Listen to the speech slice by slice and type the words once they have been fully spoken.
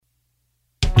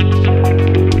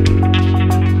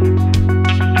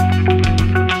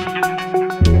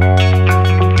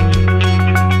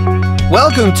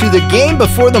welcome to the Game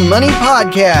Before the Money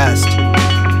podcast.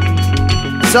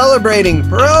 Celebrating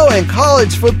pro and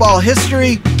college football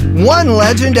history, one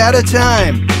legend at a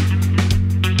time.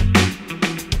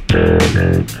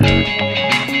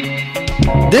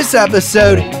 This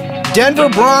episode, Denver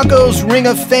Broncos Ring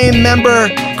of Fame member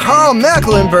Karl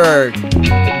Mecklenburg.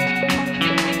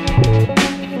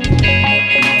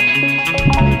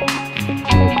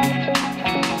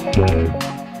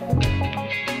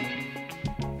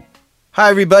 Hi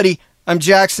everybody, I'm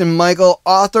Jackson Michael,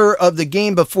 author of The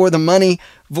Game Before the Money,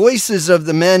 Voices of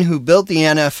the Men Who Built the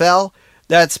NFL.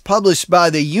 That's published by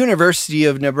the University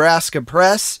of Nebraska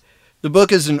Press. The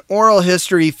book is an oral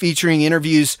history featuring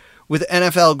interviews with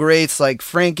NFL greats like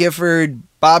Frank Gifford,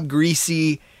 Bob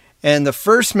Griese, and the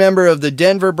first member of the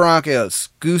Denver Broncos,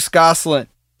 Goose Goslin.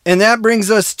 And that brings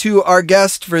us to our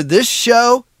guest for this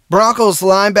show, Broncos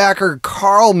linebacker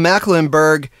Karl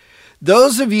Mecklenburg.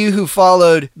 Those of you who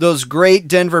followed those great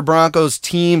Denver Broncos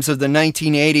teams of the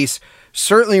 1980s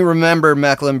certainly remember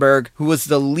Mecklenburg, who was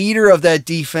the leader of that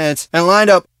defense and lined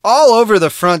up all over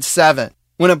the front seven.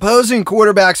 When opposing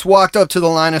quarterbacks walked up to the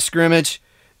line of scrimmage,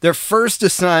 their first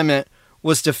assignment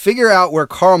was to figure out where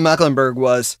Karl Mecklenburg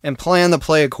was and plan the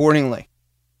play accordingly.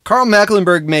 Karl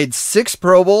Mecklenburg made 6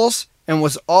 Pro Bowls and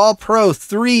was All-Pro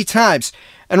 3 times.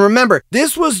 And remember,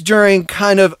 this was during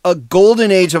kind of a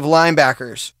golden age of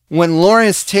linebackers, when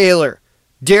Lawrence Taylor,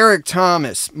 Derek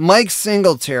Thomas, Mike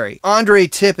Singletary, Andre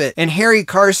Tippett, and Harry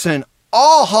Carson,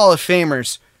 all Hall of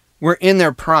Famers, were in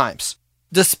their primes.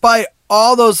 Despite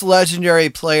all those legendary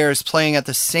players playing at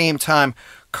the same time,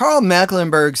 Karl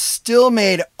Mecklenburg still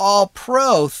made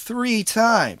All-Pro 3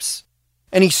 times.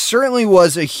 And he certainly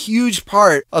was a huge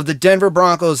part of the Denver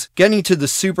Broncos getting to the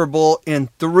Super Bowl in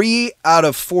 3 out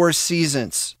of 4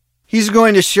 seasons. He's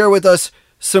going to share with us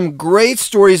some great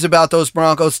stories about those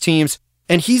Broncos teams,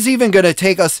 and he's even going to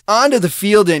take us onto the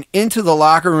field and into the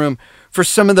locker room for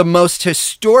some of the most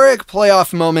historic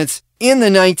playoff moments in the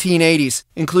 1980s,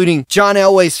 including John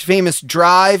Elway's famous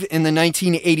drive in the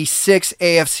 1986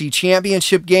 AFC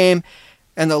Championship game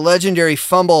and the legendary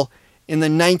fumble in the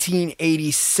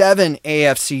 1987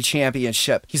 AFC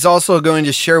Championship. He's also going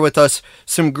to share with us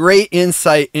some great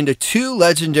insight into 2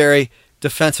 legendary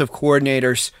defensive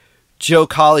coordinators, Joe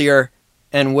Collier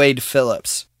and Wade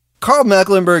Phillips. Karl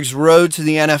Mecklenburg's road to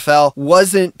the NFL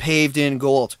wasn't paved in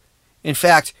gold. In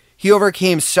fact, he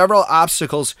overcame several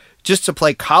obstacles just to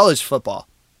play college football.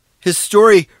 His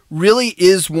story really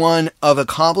is one of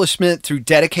accomplishment through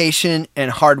dedication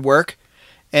and hard work,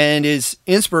 and is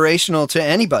inspirational to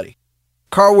anybody.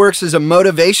 Karl works as a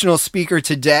motivational speaker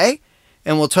today,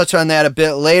 and we'll touch on that a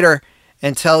bit later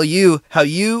and tell you how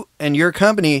you and your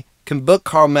company can book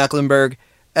Karl Mecklenburg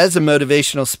as a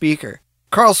motivational speaker.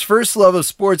 Karl's first love of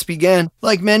sports began,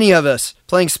 like many of us,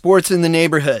 playing sports in the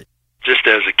neighborhood. Just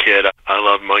as a kid, I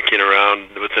loved monkeying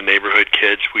around with the neighborhood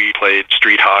kids. We played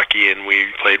street hockey and we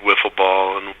played wiffle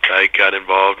ball, and I got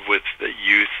involved with the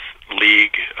youth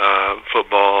league,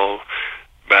 football,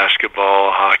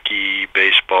 basketball, hockey,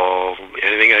 baseball,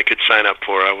 anything I could sign up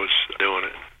for, I was doing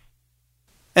it.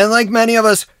 And like many of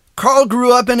us, Karl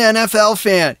grew up an NFL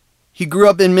fan. He grew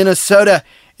up in Minnesota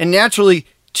and naturally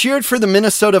cheered for the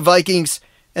Minnesota Vikings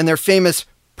and their famous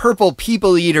Purple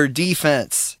People Eater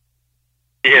defense.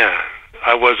 Yeah,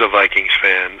 I was a Vikings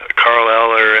fan. Carl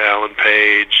Eller, Alan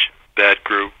Page, that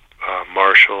group,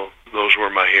 Marshall, those were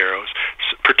my heroes.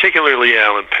 Particularly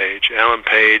Alan Page. Alan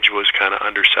Page was kind of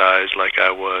undersized like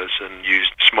I was and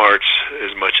used smarts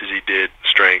as much as he did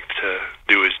strength to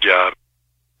do his job.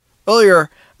 Earlier,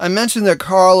 I mentioned that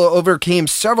Karl overcame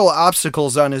several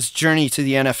obstacles on his journey to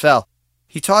the NFL.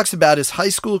 He talks about his high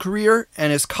school career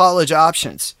and his college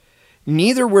options.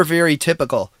 Neither were very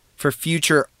typical for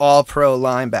future All-Pro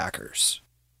linebackers.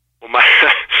 Well, my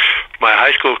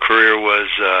high school career was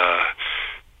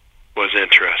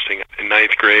interesting. In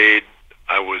 9th grade,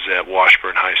 I was at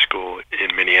Washburn High School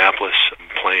in Minneapolis,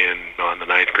 playing on the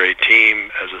 9th grade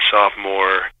team. As a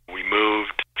sophomore, we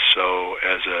moved. So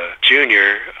as a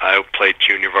junior, I played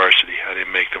junior varsity. I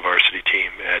didn't make the varsity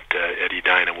team at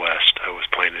Edina West. I was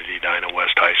playing at Edina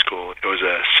West High School. It was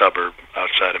a suburb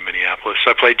outside of Minneapolis.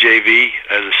 So I played JV.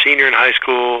 As a senior in high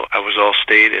school, I was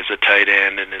all-state as a tight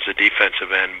end and as a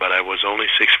defensive end, but I was only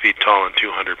 6 feet tall and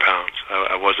 200 pounds.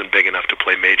 I wasn't big enough to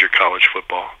play major college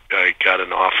football. I got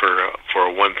an offer for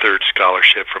a 1/3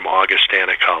 scholarship from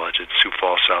Augustana College in Sioux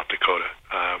Falls, South Dakota.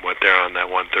 I went there on that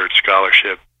 1/3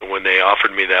 scholarship. When they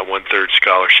offered me that 1/3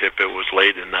 scholarship, it was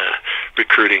late in the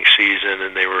recruiting season,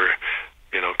 and they were,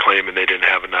 claiming they didn't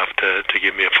have enough to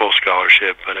give me a full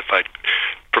scholarship. But if I'd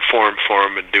perform for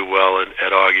them and do well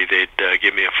at Augie, they'd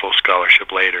give me a full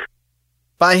scholarship later.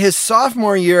 By his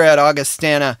sophomore year at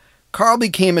Augustana, Karl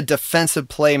became a defensive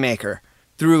playmaker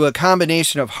through a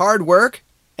combination of hard work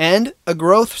and a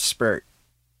growth spurt.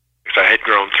 I had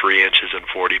grown 3 inches and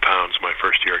 40 pounds my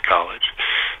first year of college.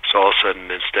 So all of a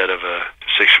sudden, instead of a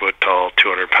 6-foot-tall,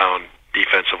 200-pound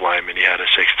defensive lineman, he had a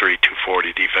 6'3",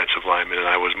 240 defensive lineman, and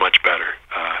I was much better.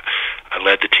 I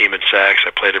led the team in sacks. I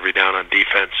played every down on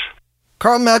defense.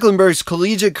 Karl Mecklenburg's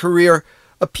collegiate career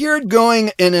appeared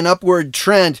going in an upward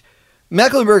trend.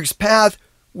 Mecklenburg's path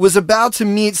was about to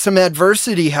meet some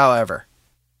adversity, however.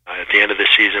 At the end of the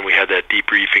season, we had that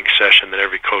debriefing session that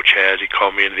every coach has. He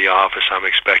called me into the office. I'm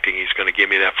expecting he's going to give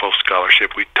me that full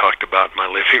scholarship we talked about in my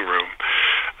living room.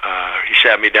 He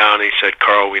sat me down and he said,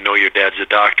 "Karl, we know your dad's a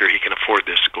doctor. He can afford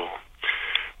this school.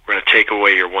 We're going to take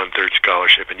away your 1/3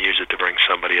 scholarship and use it to bring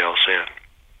somebody else in."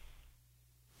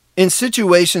 In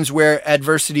situations where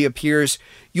adversity appears,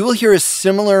 you will hear a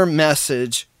similar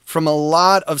message from a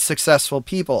lot of successful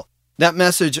people. That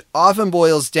message often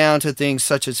boils down to things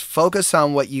such as focus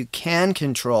on what you can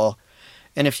control,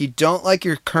 and if you don't like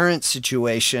your current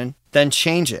situation, then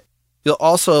change it. You'll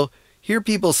also hear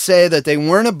people say that they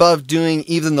weren't above doing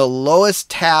even the lowest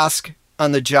task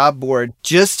on the job board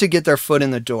just to get their foot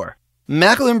in the door.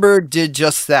 Mecklenburg did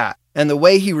just that, and the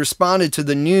way he responded to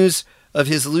the news of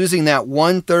his losing that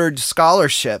 1/3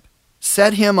 scholarship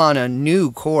set him on a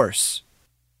new course.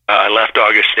 I left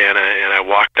Augustana and I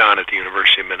walked on at the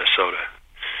University of Minnesota.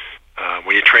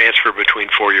 When you transfer between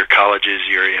 4-year colleges,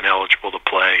 you're ineligible to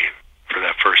play for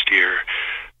that first year,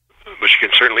 but you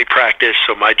can certainly practice.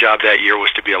 So my job that year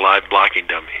was to be a live blocking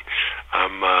dummy.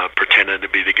 I'm pretending to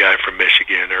be the guy from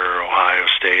Michigan or Ohio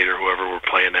State or whoever we're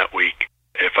playing that week.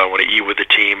 If I want to eat with the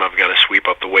team, I've got to sweep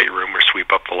up the weight room or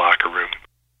sweep up the locker room.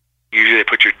 Usually they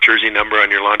put your jersey number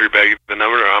on your laundry bag. The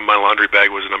number on my laundry bag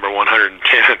was number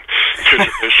 110.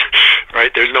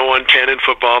 Right? There's no 110 in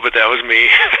football, but that was me.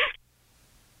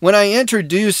 When I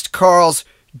introduced Karl's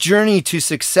journey to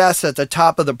success at the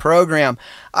top of the program,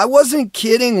 I wasn't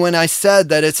kidding when I said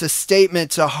that it's a statement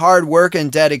to hard work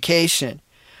and dedication.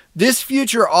 This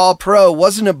future All-Pro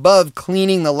wasn't above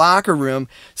cleaning the locker room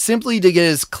simply to get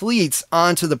his cleats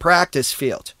onto the practice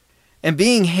field. And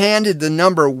being handed the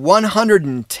number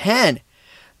 110,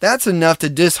 that's enough to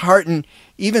dishearten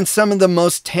even some of the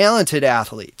most talented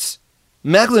athletes.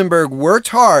 Mecklenburg worked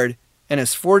hard, and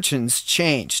his fortunes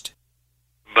changed.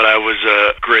 But I was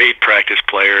a great practice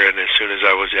player, and as soon as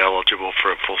I was eligible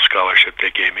for a full scholarship, they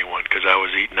gave me one because I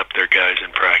was eating up their guys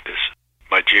in practice.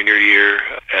 My junior year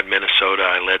at Minnesota,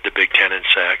 I led the Big Ten in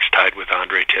sacks, tied with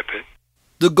Andre Tippett.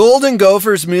 The Golden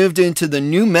Gophers moved into the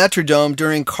new Metrodome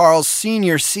during Karl's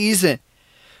senior season.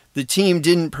 The team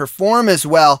didn't perform as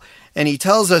well, and he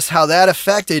tells us how that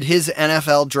affected his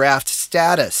NFL draft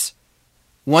status.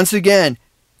 Once again,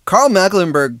 Karl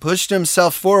Mecklenburg pushed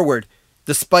himself forward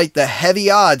despite the heavy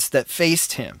odds that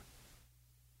faced him.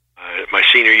 My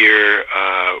senior year,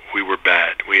 we were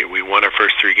bad. We won our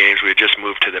first 3 games. We had just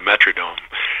moved to the Metrodome,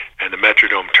 and the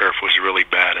Metrodome turf was really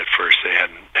bad at first. They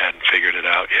hadn't figured it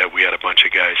out yet. We had a bunch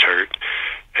of guys hurt,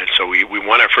 and so we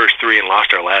won our first 3 and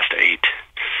lost our last 8.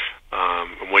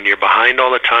 When you're behind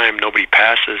all the time, nobody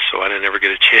passes, so I didn't ever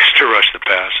get a chance to rush the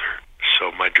passer.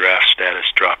 So my draft status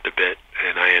dropped a bit,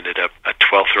 and I ended up a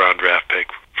 12th round draft pick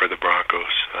for the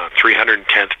Broncos.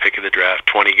 310th pick of the draft,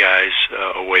 20 guys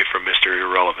away from Mr.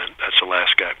 Irrelevant. That's the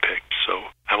last guy picked. So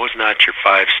I was not your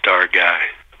 5-star guy.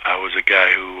 I was a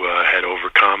guy who had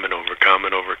overcome, and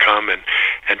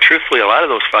truthfully, a lot of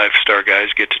those 5-star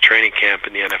guys get to training camp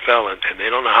in the NFL, and they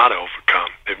don't know how to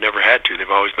overcome. They've never had to. They've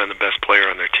always been the best player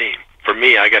on their team. For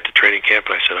me, I got to training camp,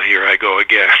 and I said, "Oh, here I go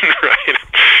again." Right?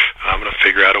 I'm going to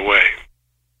figure out a way.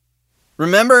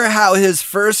 Remember how his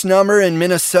first number in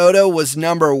Minnesota was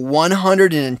number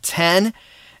 110,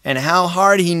 and how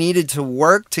hard he needed to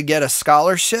work to get a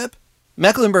scholarship?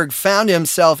 Mecklenburg found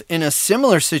himself in a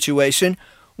similar situation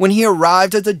when he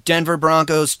arrived at the Denver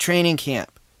Broncos training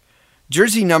camp.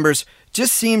 Jersey numbers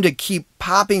just seemed to keep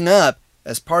popping up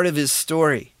as part of his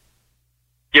story.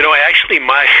 You know, actually,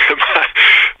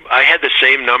 I had the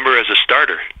same number as a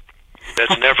starter.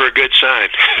 That's never a good sign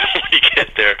when you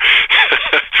get there.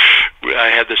 I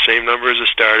had the same number as a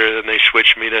starter, then they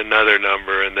switched me to another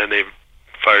number, and then they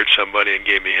fired somebody and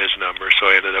gave me his number, so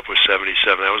I ended up with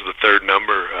 77. That was the 3rd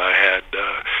number I had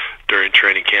during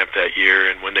training camp that year,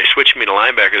 and when they switched me to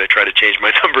linebacker, they tried to change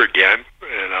my number again,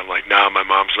 and I'm like, "No, my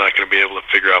mom's not going to be able to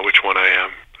figure out which one I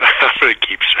am. I'm going to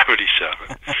keep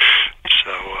 77.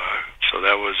 So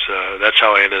that's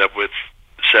how I ended up with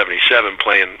 77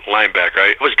 playing linebacker.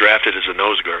 I was drafted as a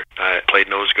nose guard. I played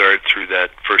nose guard through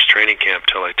that first training camp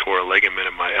till I tore a ligament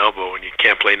in my elbow, and you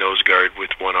can't play nose guard with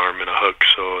one arm and a hook,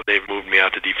 so they've moved me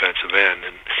out to defensive end,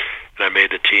 and I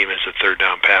made the team as a third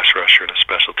down pass rusher and a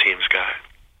special teams guy.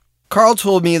 Karl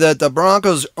told me that the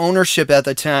Broncos ownership at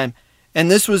the time, and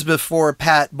this was before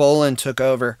Pat Bowlen took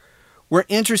over, were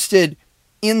interested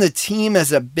in the team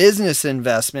as a business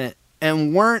investment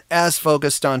and weren't as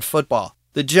focused on football.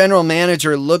 The general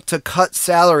manager looked to cut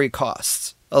salary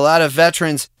costs. A lot of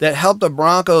veterans that helped the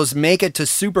Broncos make it to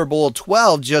Super Bowl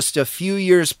 12 just a few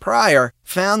years prior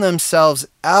found themselves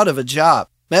out of a job.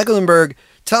 Mecklenburg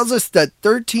tells us that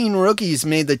 13 rookies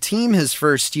made the team his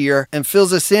first year and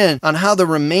fills us in on how the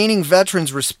remaining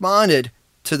veterans responded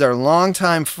to their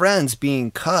longtime friends being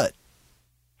cut.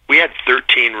 We had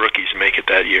 13 rookies make it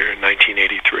that year in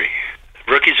 1983.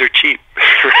 Rookies are cheap,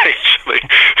 right?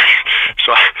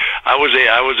 So I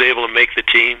was able to make the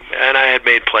team, and I had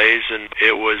made plays, and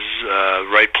it was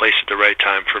right place at the right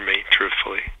time for me,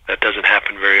 truthfully. That doesn't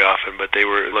happen very often, but they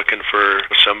were looking for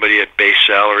somebody at base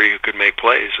salary who could make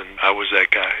plays, and I was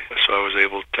that guy, so I was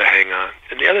able to hang on.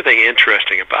 And the other thing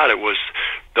interesting about it was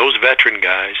those veteran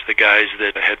guys, the guys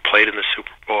that had played in the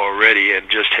Super Bowl already and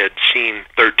just had seen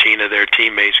 13 of their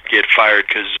teammates get fired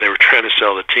because they were trying to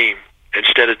sell the team.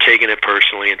 Instead of taking it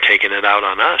personally and taking it out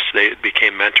on us, they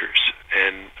became mentors.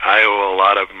 And I owe a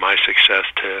lot of my success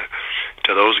to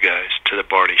those guys, to the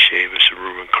Barney Chavis and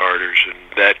Reuben Carters and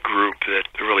that group that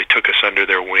really took us under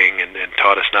their wing and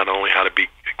taught us not only how to be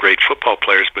great football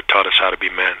players, but taught us how to be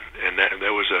men. And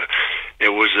that was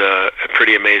a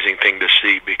pretty amazing thing to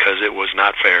see, because it was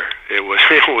not fair. It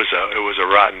was a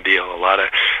rotten deal. A lot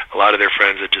of their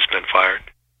friends had just been fired.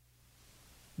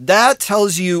 That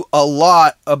tells you a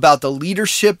lot about the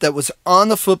leadership that was on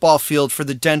the football field for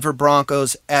the Denver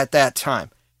Broncos at that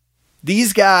time.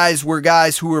 These guys were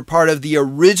guys who were part of the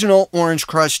original Orange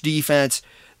Crush defense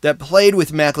that played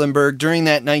with Mecklenburg during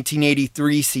that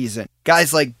 1983 season.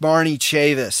 Guys like Barney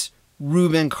Chavis,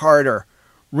 Reuben Carter,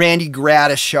 Randy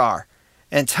Gradishar,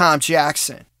 and Tom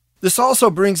Jackson. This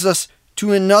also brings us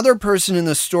to another person in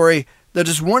the story that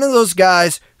is one of those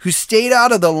guys who stayed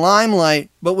out of the limelight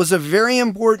but was a very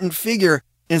important figure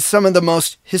in some of the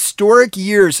most historic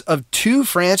years of two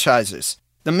franchises.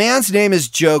 The man's name is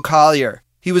Joe Collier.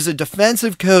 He was a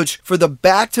defensive coach for the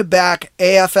back-to-back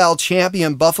AFL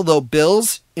champion Buffalo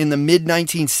Bills in the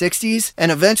mid-1960s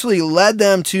and eventually led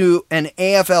them to an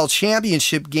AFL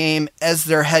championship game as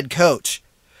their head coach.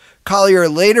 Collier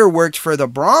later worked for the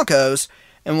Broncos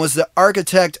and was the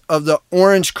architect of the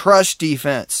Orange Crush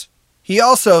defense. He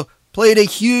also played a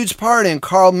huge part in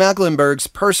Karl Mecklenburg's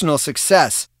personal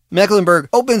success. Mecklenburg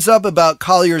opens up about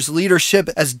Collier's leadership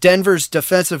as Denver's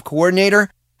defensive coordinator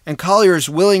and Collier's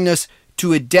willingness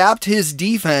to adapt his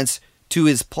defense to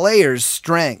his players'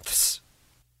 strengths.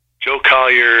 Joe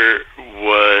Collier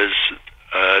was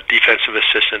a defensive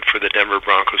assistant for the Denver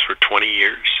Broncos for 20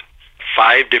 years.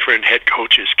 5 different head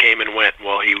coaches came and went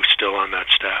while he was still on that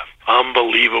staff.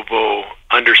 Unbelievable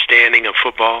understanding of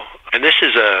football. And this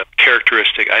is a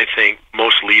characteristic I think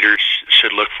most leaders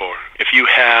should look for. If you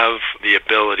have the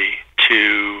ability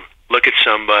to look at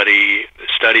somebody,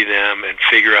 study them, and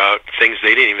figure out things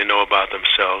they didn't even know about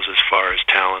themselves as far as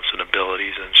talents and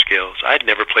abilities and skills. I'd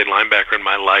never played linebacker in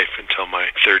my life until my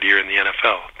 3rd year in the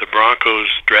NFL. The Broncos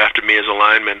drafted me as a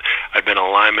lineman. I'd been a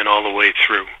lineman all the way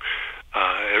through.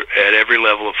 At every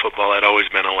level of football, I'd always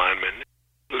been a lineman.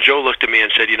 Joe looked at me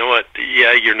and said, you know what,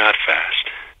 yeah, you're not fast,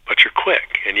 but you're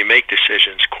quick, and you make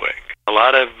decisions quick. A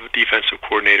lot of defensive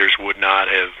coordinators would not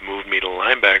have moved me to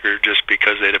linebacker just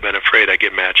because they'd have been afraid I'd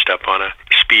get matched up on a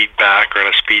speed back or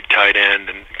on a speed tight end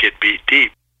and get beat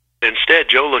deep. Instead,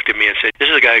 Joe looked at me and said, this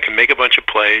is a guy who can make a bunch of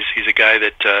plays. He's a guy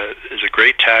that is a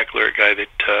great tackler, a guy that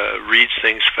reads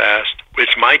things fast.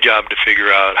 It's my job to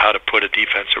figure out how to put a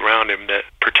defense around him that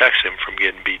protects him from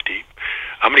getting beat deep.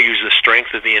 I'm going to use the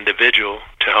strength of the individual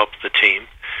to help the team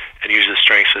and use the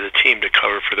strengths of the team to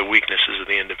cover for the weaknesses of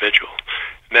the individual.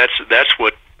 And that's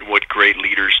what great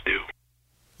leaders do.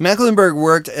 Mecklenburg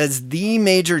worked as the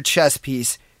major chess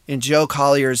piece in Joe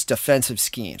Collier's defensive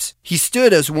schemes. He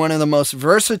stood as one of the most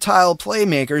versatile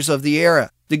playmakers of the era.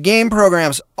 The game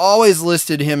programs always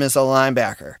listed him as a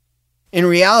linebacker. In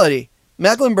reality,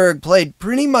 Mecklenburg played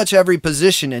pretty much every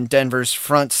position in Denver's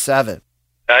front 7.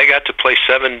 I got to play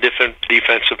 7 different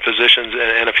defensive positions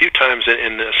and a few times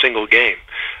in a single game.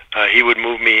 He would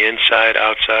move me inside,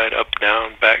 outside, up,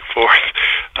 down, back, forth,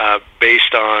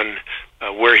 based on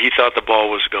where he thought the ball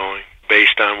was going,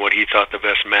 based on what he thought the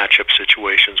best matchup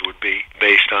situations would be,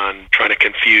 based on trying to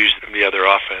confuse the other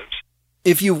offense.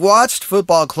 If you've watched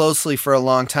football closely for a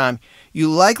long time, you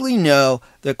likely know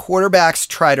that quarterbacks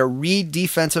try to read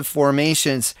defensive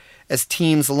formations as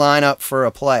teams line up for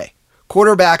a play.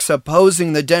 Quarterbacks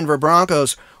opposing the Denver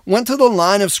Broncos went to the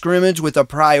line of scrimmage with a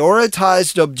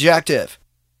prioritized objective: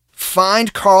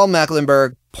 find Karl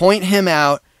Mecklenburg, point him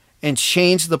out, and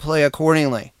change the play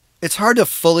accordingly. It's hard to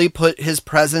fully put his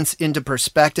presence into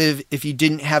perspective if you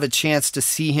didn't have a chance to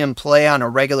see him play on a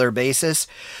regular basis,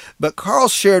 but Karl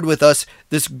shared with us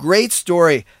this great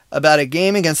story about a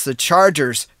game against the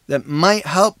Chargers that might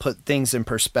help put things in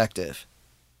perspective.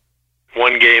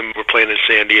 One game we're playing in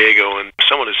San Diego, and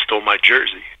someone had stole my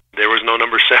jersey. There was no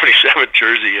number 77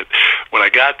 jersey when I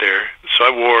got there, so I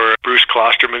wore Bruce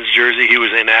Klosterman's jersey. He was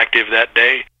inactive that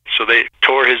day. So they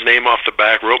tore his name off the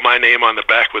back, wrote my name on the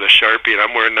back with a Sharpie, and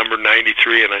I'm wearing number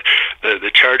 93, and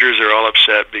the Chargers are all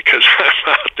upset because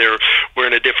I'm out there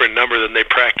wearing a different number than they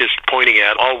practiced pointing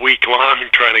at all week long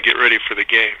trying to get ready for the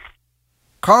game.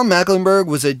 Karl Mecklenburg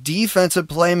was a defensive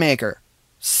playmaker.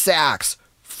 Sacks,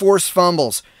 forced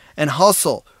fumbles, and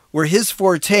hustle were his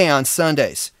forte on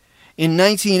Sundays. In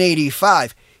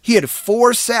 1985, he had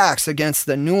 4 sacks against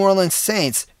the New Orleans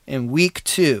Saints in Week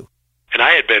 2. And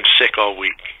I had been sick all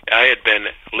week. I had been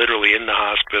literally in the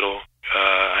hospital.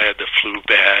 I had the flu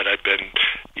bad. I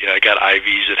got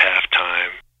IVs at halftime.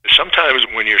 Sometimes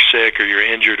when you're sick or you're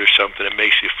injured or something, it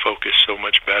makes you focus so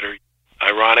much better.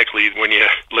 Ironically, when you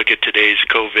look at today's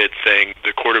COVID thing,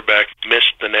 the quarterback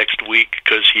missed the next week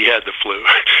because he had the flu.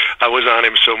 I was on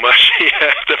him so much, he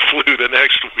had the flu the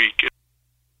next week.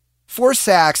 4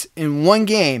 sacks in one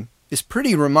game is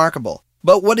pretty remarkable.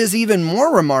 But what is even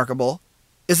more remarkable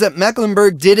is that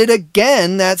Mecklenburg did it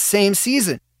again that same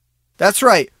season. That's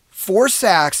right, 4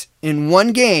 sacks in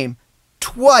one game,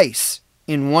 twice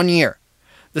in 1 year.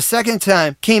 The second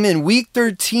time came in Week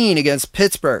 13 against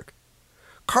Pittsburgh.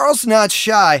 Karl's not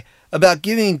shy about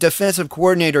giving defensive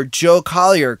coordinator Joe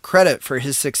Collier credit for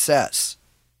his success.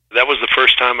 That was the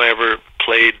first time I ever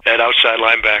played at outside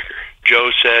linebacker.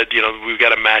 Joe said, we've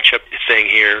got a matchup thing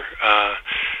here.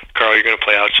 Karl, you're going to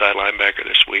play outside linebacker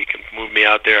this week, and moved me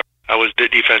out there. I was the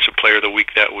defensive player of the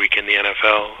week that week in the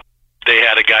NFL. They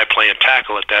had a guy playing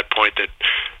tackle at that point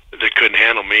that couldn't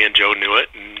handle me, and Joe knew it,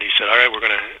 and he said, all right, we're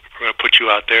gonna put you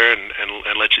out there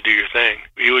and let you do your thing.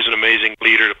 He was an amazing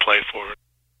leader to play for.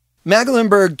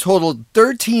 Mecklenburg totaled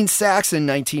 13 sacks in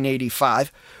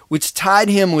 1985, which tied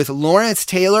him with Lawrence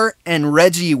Taylor and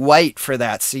Reggie White for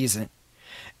that season.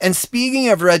 And speaking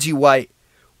of Reggie White,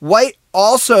 White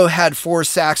also had 4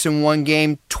 sacks in one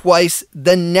game twice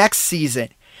the next season,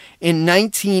 in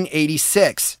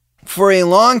 1986. For a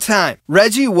long time,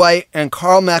 Reggie White and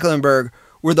Karl Mecklenburg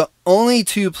were the only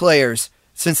 2 players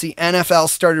since the NFL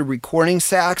started recording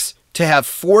sacks to have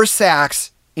 4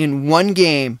 sacks in one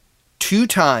game 2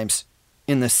 times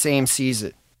in the same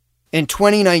season. In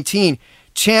 2019,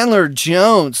 Chandler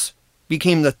Jones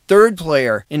became the 3rd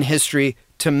player in history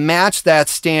to match that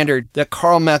standard that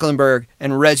Karl Mecklenburg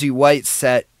and Reggie White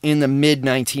set in the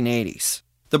mid-1980s.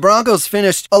 The Broncos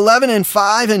finished 11-5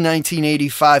 in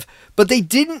 1985, but they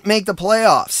didn't make the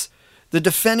playoffs. The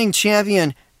defending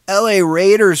champion LA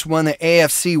Raiders won the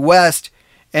AFC West,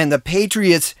 and the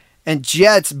Patriots and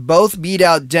Jets both beat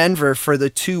out Denver for the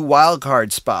 2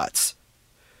 wildcard spots.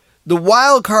 The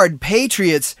wildcard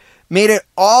Patriots made it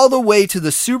all the way to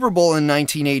the Super Bowl in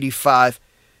 1985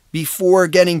 before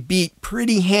getting beat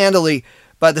pretty handily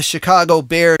by the Chicago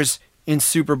Bears in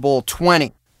Super Bowl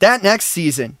 20. That next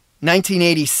season,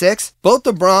 1986, both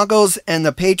the Broncos and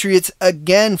the Patriots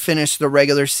again finished the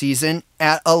regular season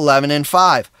at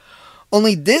 11-5.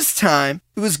 Only this time,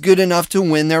 it was good enough to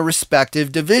win their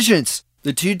respective divisions.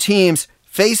 The 2 teams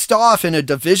faced off in a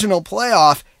divisional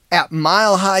playoff at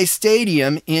Mile High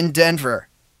Stadium in Denver.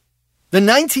 The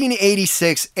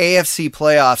 1986 AFC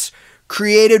playoffs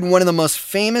created one of the most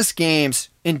famous games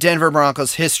in Denver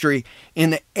Broncos history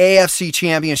in the AFC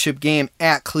Championship game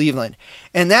at Cleveland.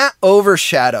 And that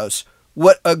overshadows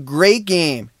what a great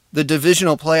game the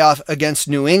divisional playoff against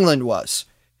New England was,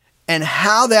 and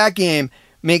how that game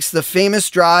makes the famous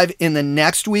drive in the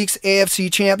next week's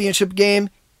AFC Championship game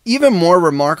even more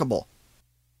remarkable.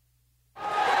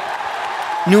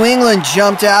 New England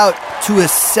jumped out to a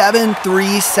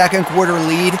 7-3 second quarter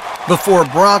lead before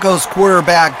Broncos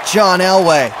quarterback John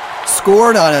Elway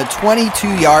scored on a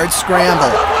 22-yard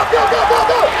scramble.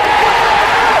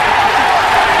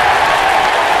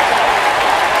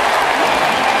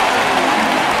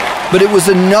 But it was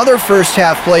another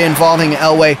first-half play involving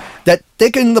Elway that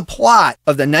thickened the plot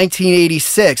of the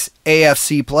 1986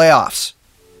 AFC playoffs.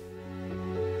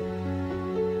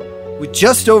 With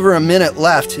just over a minute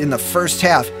left in the first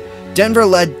half, Denver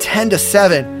led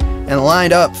 10-7 and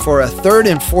lined up for a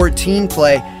 3rd and 14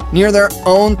 play near their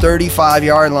own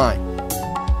 35-yard line.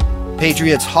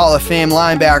 Patriots Hall of Fame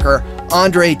linebacker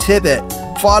Andre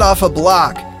Tippett fought off a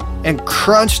block and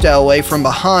crunched Elway from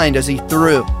behind as he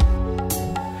threw.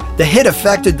 The hit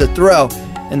affected the throw,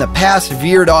 and the pass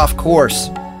veered off course.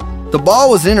 The ball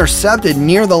was intercepted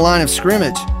near the line of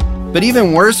scrimmage, but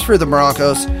even worse for the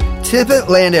Broncos, Tippett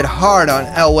landed hard on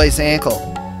Elway's ankle.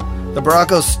 The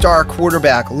Broncos' star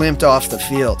quarterback limped off the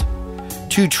field.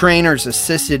 2 trainers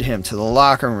assisted him to the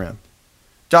locker room.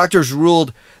 Doctors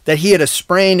ruled that he had a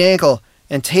sprained ankle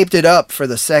and taped it up for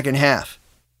the second half.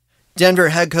 Denver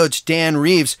head coach Dan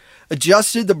Reeves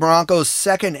adjusted the Broncos'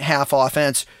 second half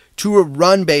offense to a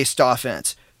run-based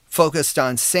offense, focused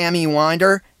on Sammy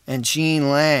Winder and Gene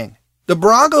Lang. The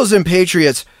Broncos and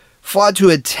Patriots fought to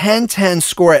a 10-10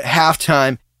 score at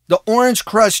halftime. The Orange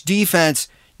Crush defense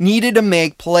needed to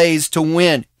make plays to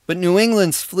win, but New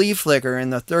England's flea flicker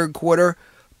in the third quarter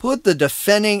put the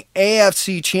defending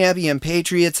AFC champion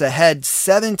Patriots ahead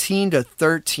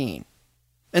 17-13.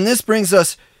 And this brings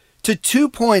us to 2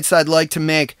 points I'd like to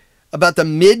make about the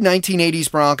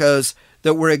mid-1980s Broncos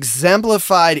that were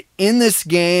exemplified in this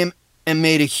game and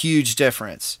made a huge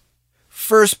difference.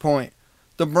 First point,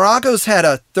 the Broncos had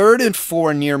a 3rd and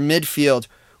 4 near midfield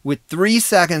with 3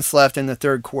 seconds left in the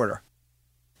third quarter.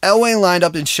 Elway lined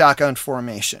up in shotgun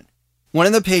formation. One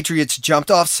of the Patriots jumped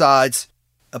off sides.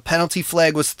 A penalty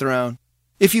flag was thrown.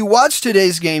 If you watch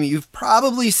today's game, you've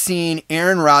probably seen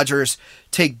Aaron Rodgers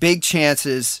take big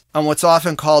chances on what's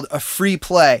often called a free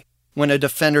play when a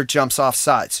defender jumps off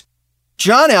sides.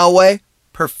 John Elway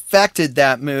perfected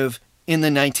that move in the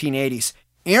 1980s.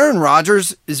 Aaron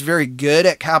Rodgers is very good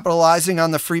at capitalizing on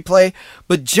the free play,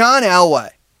 but John Elway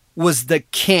was the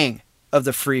king of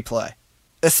the free play,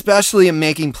 especially in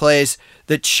making plays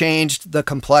that changed the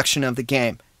complexion of the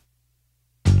game.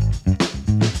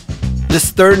 This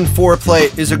 3rd and 4 play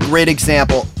is a great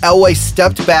example. Elway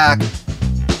stepped back,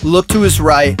 looked to his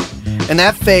right, and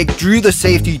that fake drew the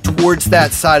safety towards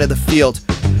that side of the field.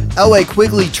 Elway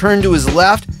quickly turned to his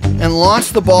left and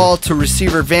launched the ball to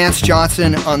receiver Vance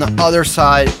Johnson on the other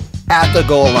side at the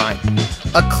goal line.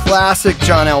 A classic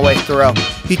John Elway throw.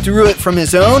 He threw it from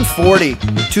his own 40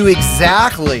 to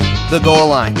exactly the goal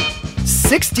line.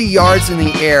 60 yards in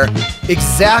the air,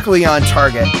 exactly on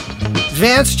target.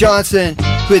 Vance Johnson,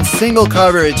 who had single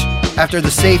coverage after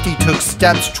the safety took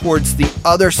steps towards the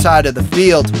other side of the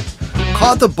field,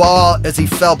 caught the ball as he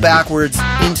fell backwards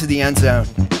into the end zone.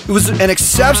 It was an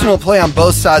exceptional play on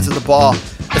both sides of the ball,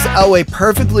 as Elway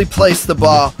perfectly placed the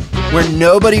ball where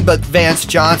nobody but Vance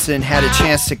Johnson had a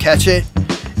chance to catch it,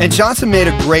 and Johnson made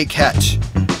a great catch.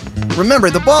 Remember,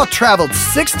 the ball traveled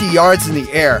 60 yards in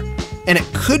the air, and it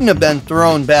couldn't have been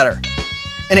thrown better.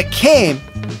 And it came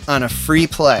on a free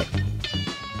play.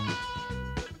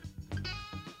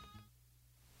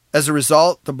 As a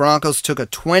result, the Broncos took a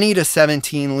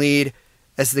 20-17 lead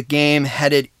as the game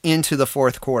headed into the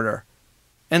fourth quarter.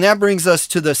 And that brings us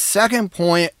to the second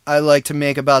point I like to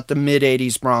make about the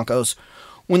mid-80s Broncos.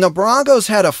 When the Broncos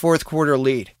had a fourth quarter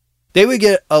lead, they would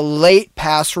get a late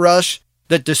pass rush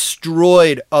that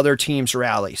destroyed other teams'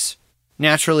 rallies.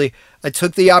 Naturally, I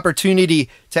took the opportunity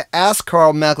to ask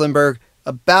Karl Mecklenburg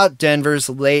about Denver's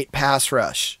late pass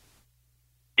rush.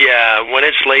 Yeah, when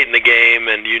it's late in the game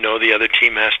and you know the other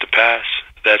team has to pass,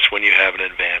 that's when you have an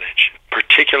advantage,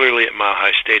 particularly at Mile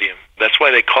High Stadium. That's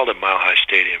why they called it Mile High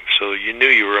Stadium. So you knew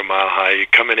you were a mile high. You're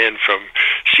coming in from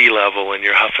sea level and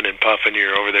you're huffing and puffing.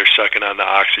 You're over there sucking on the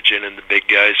oxygen and the big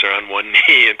guys are on one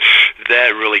knee. And that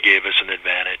really gave us an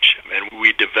advantage. And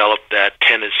we developed that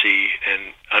tendency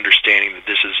and understanding that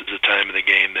this is the time of the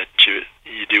game that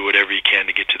you do whatever you can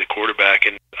to get to the quarterback.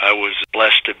 And I was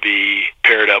blessed to be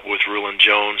paired up with Rulon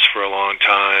Jones for a long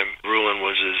time. Rulon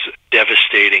was as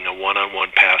devastating a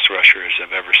one-on-one pass rusher as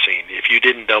I've ever seen. If you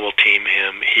didn't double team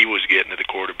him, he was getting to the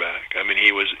quarterback. I mean,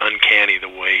 he was uncanny the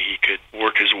way he could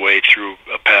work his way through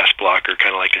a pass blocker,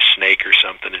 kind of like a snake or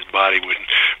something. His body would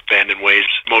bend in ways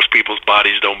most people's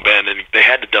bodies don't bend, and they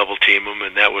had to double team him,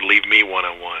 and that would leave me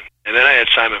one-on-one. And then I had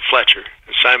Simon Fletcher.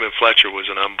 Simon Fletcher was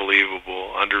an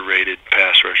unbelievable, underrated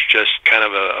pass rush, just kind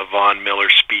of a Von Miller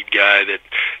speed guy that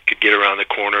could get around the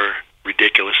corner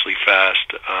ridiculously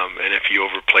fast, and if you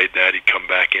overplayed that, he'd come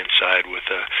back inside with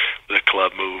a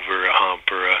club move or a hump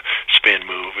or a spin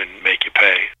move and make you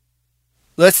pay.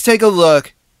 Let's take a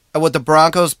look at what the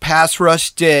Broncos pass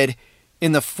rush did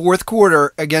in the fourth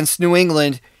quarter against New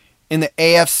England in the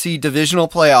AFC divisional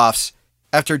playoffs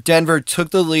after Denver took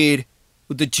the lead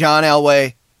with the John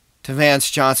Elway to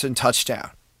Vance Johnson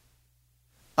touchdown.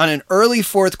 On an early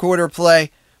fourth quarter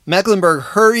play, Mecklenburg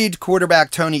hurried quarterback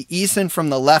Tony Eason from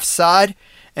the left side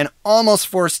and almost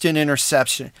forced an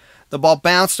interception. The ball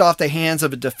bounced off the hands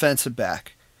of a defensive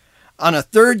back. On a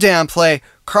third down play,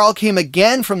 Karl came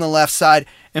again from the left side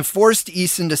and forced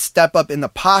Eason to step up in the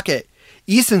pocket.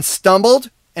 Eason stumbled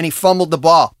and he fumbled the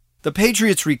ball. The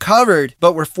Patriots recovered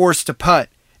but were forced to punt.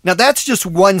 Now that's just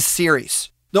one series.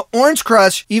 The Orange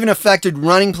Crush even affected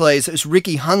running plays as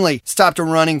Ricky Hundley stopped a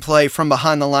running play from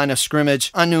behind the line of scrimmage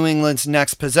on New England's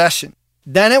next possession.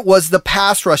 Then it was the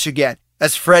pass rush again,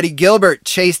 as Freddie Gilbert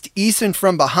chased Eason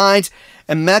from behind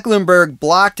and Mecklenburg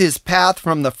blocked his path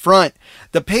from the front.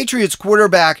 The Patriots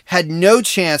quarterback had no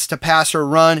chance to pass or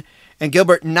run, and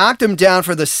Gilbert knocked him down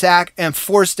for the sack and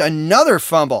forced another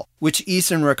fumble, which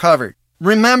Eason recovered.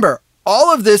 Remember,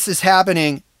 all of this is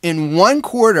happening in one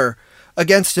quarter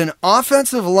against an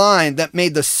offensive line that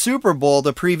made the Super Bowl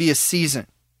the previous season.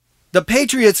 The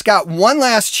Patriots got one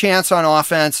last chance on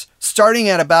offense, starting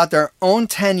at about their own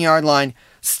 10-yard line,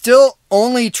 still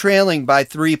only trailing by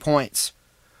 3 points.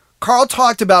 Karl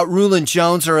talked about Rulon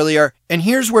Jones earlier, and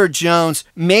here's where Jones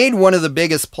made one of the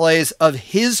biggest plays of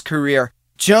his career.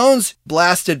 Jones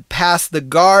blasted past the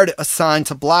guard assigned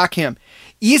to block him.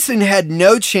 Eason had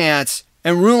no chance,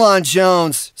 and Rulon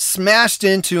Jones smashed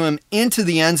into him into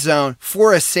the end zone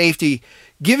for a safety,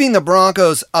 giving the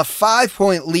Broncos a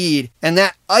 5-point lead, and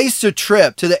that iced a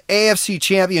trip to the AFC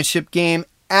Championship game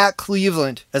at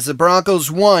Cleveland as the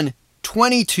Broncos won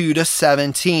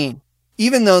 22-17.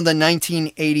 Even though the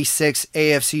 1986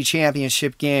 AFC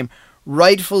Championship game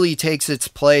rightfully takes its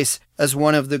place as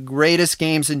one of the greatest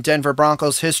games in Denver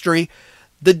Broncos history,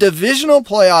 the divisional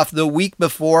playoff the week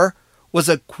before was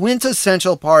a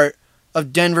quintessential part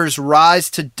of Denver's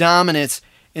rise to dominance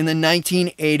in the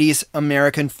 1980s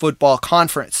American Football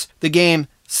Conference. The game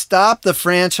stopped the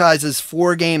franchise's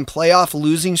 4-game playoff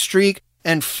losing streak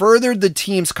and furthered the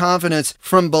team's confidence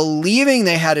from believing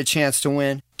they had a chance to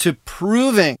win to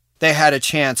proving they had a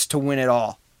chance to win it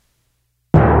all.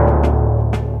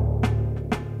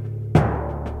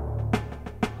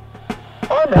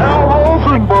 I'm Hal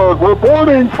Rosenberg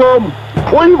reporting from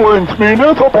Cleveland's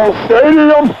Municipal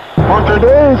Stadium for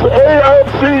today's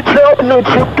AFC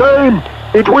Championship game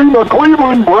between the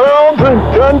Cleveland Browns and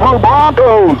Denver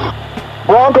Broncos.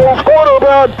 Broncos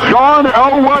quarterback John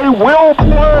Elway will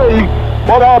play,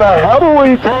 but on a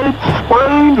heavily taped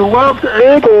sprained left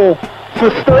ankle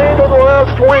sustained in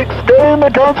last week's game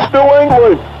against New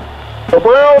England. The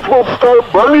Browns will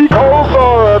start Bernie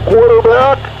Kosar at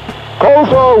quarterback.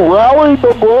 Kosar rallied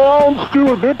the Browns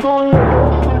to a victory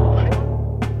against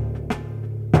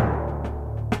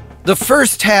the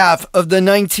first half of the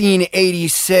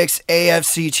 1986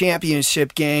 AFC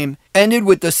Championship game ended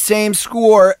with the same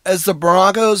score as the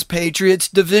Broncos-Patriots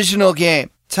divisional game,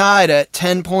 tied at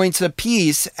 10 points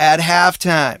apiece at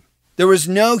halftime. There was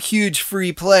no huge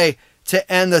free play to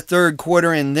end the third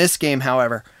quarter in this game,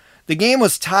 however. The game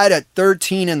was tied at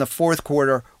 13 in the fourth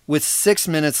quarter with 6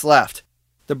 minutes left.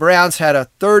 The Browns had a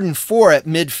 3rd and 4 at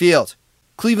midfield.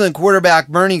 Cleveland quarterback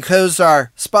Bernie Kosar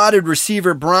spotted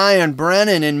receiver Brian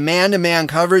Brennan in man-to-man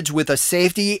coverage with a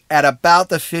safety at about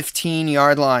the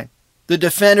 15-yard line. The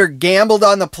defender gambled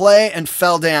on the play and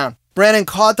fell down. Brennan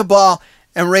caught the ball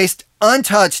and raced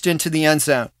untouched into the end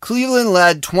zone. Cleveland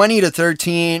led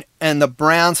 20-13, and the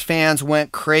Browns fans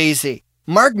went crazy.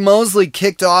 Mark Mosley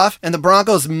kicked off, and the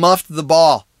Broncos muffed the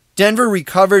ball. Denver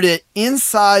recovered it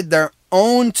inside their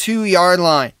own 2-yard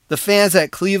line. The fans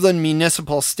at Cleveland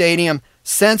Municipal Stadium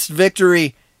sensed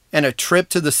victory and a trip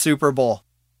to the Super Bowl.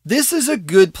 This is a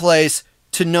good place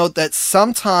to note that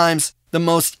sometimes the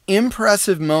most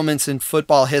impressive moments in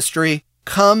football history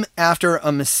come after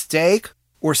a mistake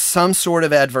or some sort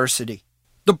of adversity.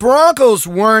 The Broncos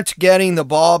weren't getting the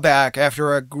ball back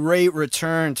after a great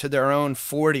return to their own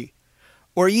 40,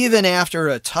 or even after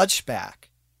a touchback.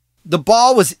 The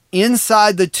ball was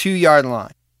inside the 2-yard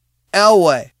line.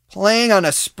 Elway, playing on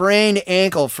a sprained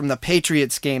ankle from the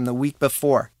Patriots game the week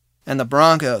before, and the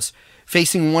Broncos,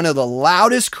 facing one of the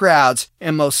loudest crowds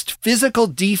and most physical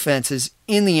defenses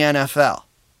in the NFL.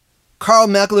 Karl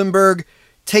Mecklenburg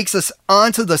takes us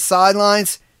onto the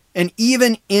sidelines and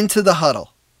even into the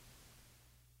huddle.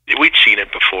 We'd seen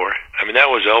it before. I mean, that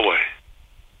was Elway.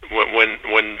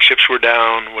 When chips were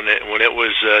down, when it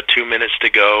was 2 minutes to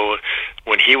go,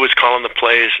 when he was calling the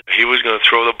plays, he was going to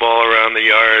throw the ball around the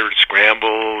yard,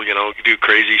 scramble, do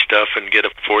crazy stuff and get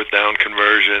a 4th down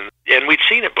conversion. And we'd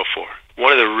seen it before.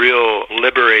 One of the real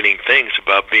liberating things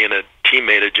about being a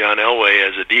teammate of John Elway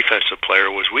as a defensive player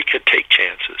was we could take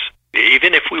chances.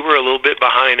 Even if we were a little bit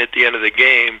behind at the end of the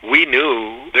game, we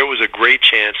knew there was a great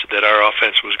chance that our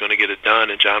offense was going to get it done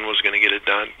and John was going to get it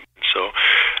done. So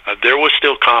there was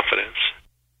still confidence.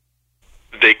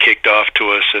 They kicked off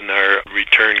to us, and our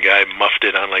return guy muffed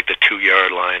it on like the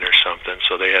 2-yard line or something.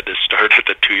 So they had to start at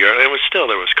the 2-yard. It was still,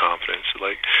 there was confidence.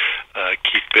 Like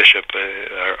Keith Bishop,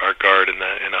 our guard in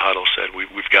the huddle, said,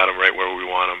 "We've got him right where we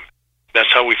want him."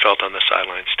 That's how we felt on the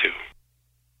sidelines too.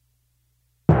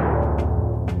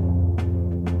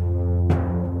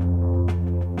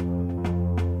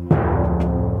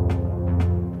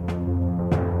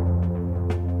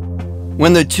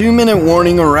 When the 2-minute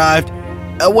warning arrived,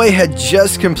 Elway had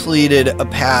just completed a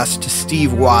pass to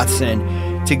Steve Watson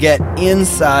to get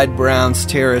inside Browns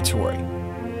territory.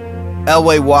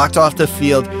 Elway walked off the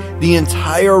field, the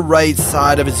entire right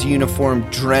side of his uniform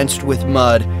drenched with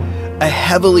mud. A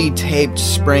heavily taped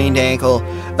sprained ankle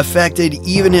affected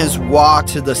even his walk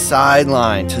to the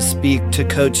sideline to speak to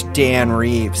Coach Dan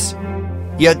Reeves.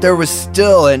 Yet there was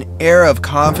still an air of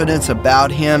confidence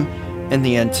about him and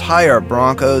the entire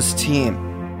Broncos team.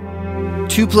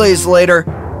 2 plays later,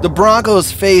 the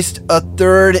Broncos faced a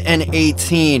 3rd and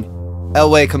 18.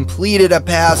 Elway completed a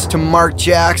pass to Mark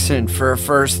Jackson for a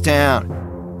first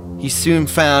down. He soon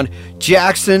found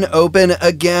Jackson open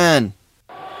again.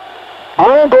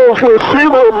 Broncos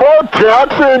receiver Mark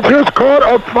Jackson just caught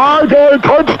a 5-yard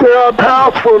touchdown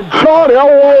pass from John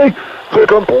Elway to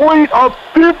complete a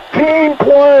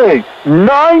 15-play,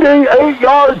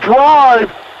 98-yard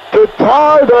drive to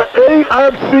tie the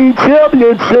AFC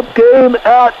Championship game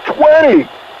at 20.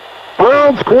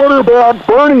 Browns quarterback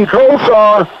Bernie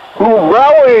Kosar, who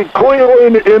rallied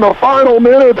Cleveland in the final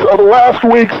minutes of last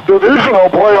week's divisional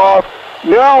playoff,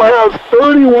 now has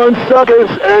 31 seconds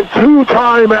and 2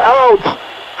 timeouts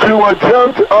to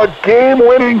attempt a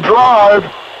game-winning drive,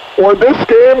 or this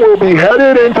game will be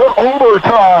headed into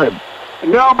overtime.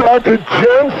 Now back to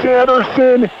Jen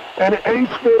Sanderson and Ace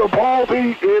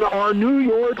Fittipaldi in our New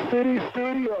York City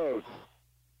studios.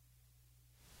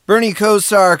 Bernie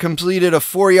Kosar completed a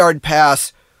 4-yard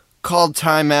pass, called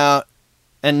timeout,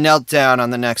 and knelt down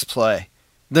on the next play.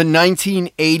 The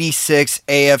 1986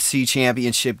 AFC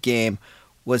Championship game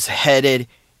was headed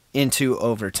into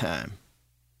overtime.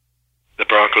 The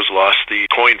Broncos lost the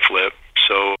coin flip,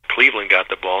 so Cleveland got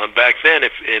the ball. And back then,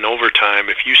 if in overtime,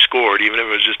 if you scored, even if it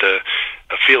was just a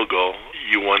field goal,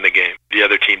 you won the game. The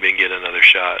other team didn't get another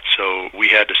shot, so we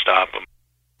had to stop them.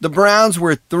 The Browns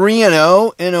were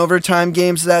 3-0 in overtime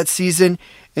games that season,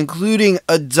 including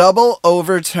a double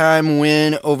overtime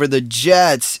win over the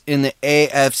Jets in the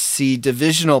AFC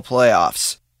divisional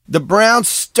playoffs. The Browns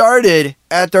started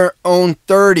at their own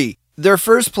 30. Their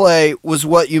first play was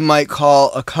what you might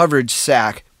call a coverage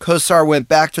sack. Kosar went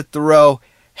back to throw,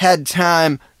 had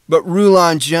time, but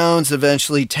Rulon Jones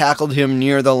eventually tackled him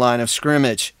near the line of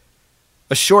scrimmage.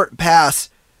 A short pass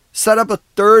set up a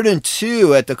 3rd and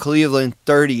 2 at the Cleveland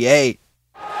 38.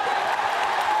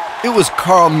 It was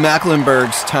Karl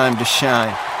Mecklenburg's time to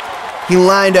shine. He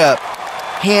lined up,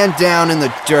 hand down in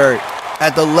the dirt,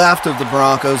 at the left of the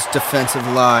Broncos' defensive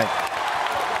line.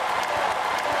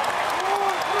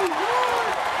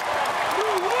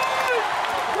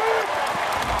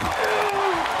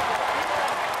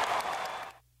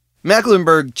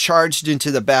 Mecklenburg charged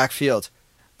into the backfield.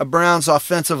 A Browns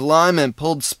offensive lineman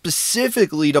pulled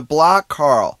specifically to block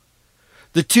Karl.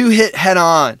 The two hit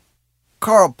head-on.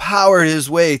 Karl powered his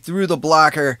way through the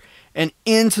blocker and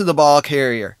into the ball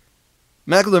carrier.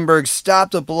 Mecklenburg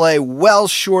stopped the play well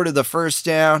short of the first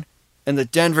down, and the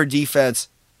Denver defense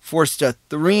forced a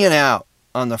 3-and-out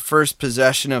on the first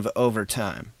possession of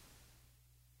overtime.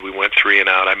 We went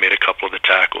 3-and-out. I made a couple of the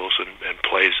tackles and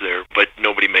plays there, but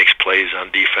nobody makes plays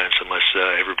on defense unless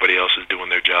everybody else is doing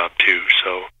their job too.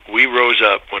 So we rose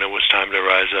up when it was time to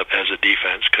rise up as a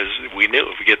defense because we knew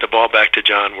if we get the ball back to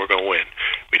John, we're going to win.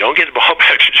 If we don't get the ball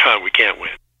back to John, we can't win.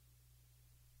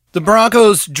 The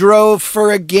Broncos drove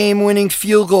for a game-winning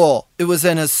field goal. It was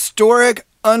an historic,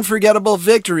 unforgettable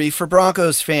victory for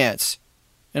Broncos fans,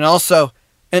 and also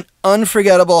an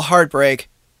unforgettable heartbreak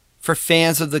for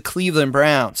fans of the Cleveland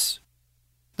Browns.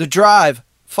 The drive,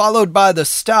 followed by the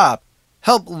stop,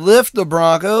 helped lift the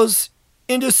Broncos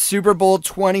into Super Bowl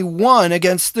 21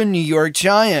 against the New York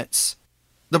Giants.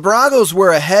 The Broncos were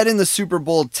ahead in the Super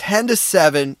Bowl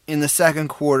 10-7 in the second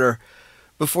quarter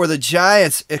before the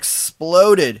Giants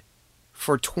exploded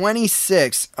for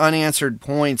 26 unanswered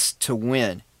points to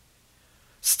win.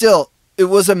 Still, it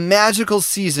was a magical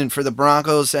season for the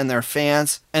Broncos and their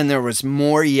fans, and there was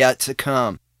more yet to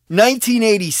come.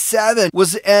 1987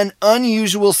 was an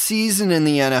unusual season in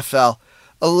the NFL.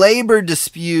 A labor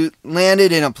dispute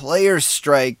landed in a players'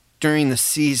 strike during the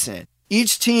season.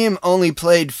 Each team only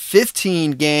played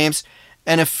 15 games,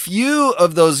 and a few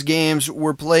of those games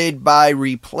were played by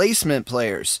replacement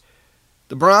players.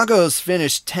 The Broncos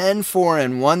finished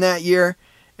 10-4-1 that year,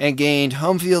 and gained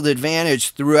home field advantage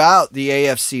throughout the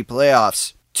AFC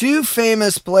playoffs. Two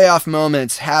famous playoff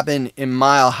moments happened in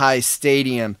Mile High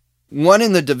Stadium, one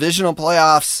in the divisional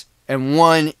playoffs and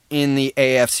one in the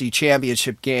AFC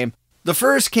Championship game. The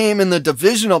first came in the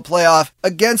divisional playoff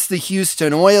against the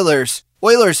Houston Oilers.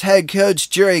 Oilers head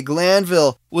coach Jerry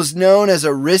Glanville was known as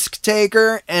a risk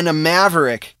taker and a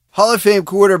maverick. Hall of Fame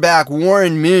quarterback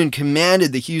Warren Moon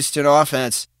commanded the Houston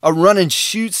offense, a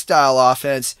run-and-shoot style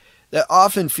offense that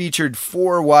often featured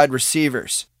 4 wide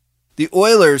receivers. The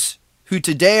Oilers, who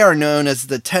today are known as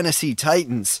the Tennessee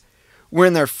Titans, were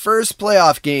in their first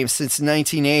playoff game since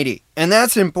 1980. And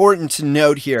that's important to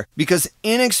note here because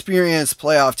inexperienced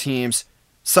playoff teams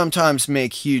sometimes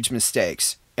make huge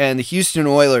mistakes. And the Houston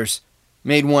Oilers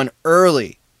made one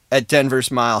early at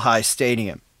Denver's Mile High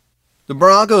Stadium. The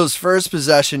Broncos' first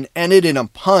possession ended in a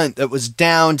punt that was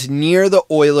downed near the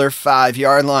Oiler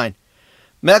 5-yard line.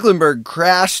 Mecklenburg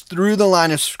crashed through the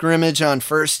line of scrimmage on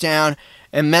first down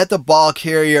and met the ball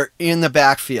carrier in the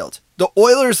backfield. The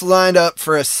Oilers lined up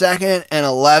for a 2nd and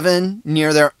 11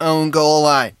 near their own goal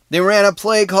line. They ran a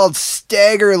play called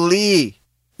Stagger Lee.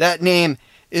 That name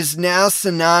is now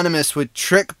synonymous with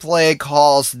trick play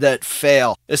calls that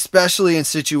fail, especially in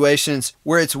situations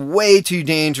where it's way too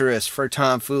dangerous for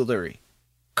tomfoolery.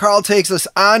 Karl takes us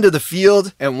onto the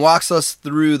field and walks us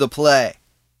through the play.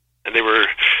 And they were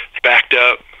backed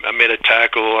up. I made a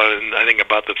tackle on, I think,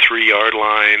 about the 3-yard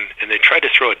line, and they tried to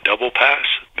throw a double pass.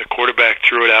 The quarterback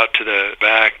threw it out to the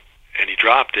back, and he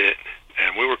dropped it,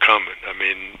 and we were coming. I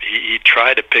mean, he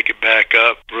tried to pick it back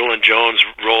up. Roland Jones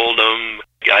rolled him.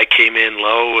 Guy came in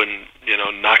low and,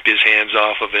 knocked his hands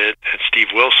off of it. And Steve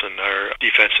Wilson, our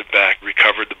defensive back,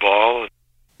 recovered the ball.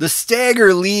 The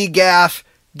Stagger Lee gaff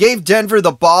gave Denver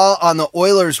the ball on the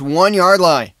Oilers' 1-yard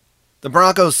line. The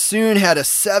Broncos soon had a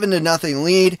 7-0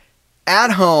 lead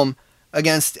at home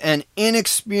against an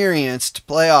inexperienced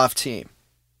playoff team.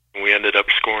 We ended up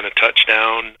scoring a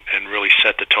touchdown and really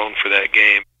set the tone for that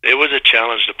game. It was a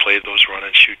challenge to play those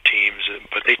run-and-shoot teams,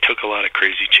 but they took a lot of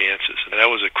crazy chances. And that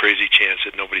was a crazy chance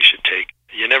that nobody should take.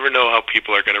 You never know how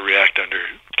people are going to react under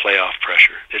playoff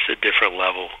pressure. It's a different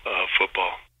level of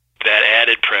football. That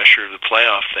added pressure of the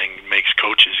playoff thing makes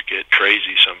coaches get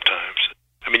crazy sometimes.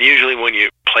 I mean, usually when you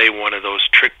play one of those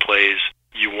trick plays,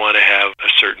 you want to have a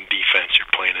certain defense you're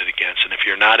playing it against. And if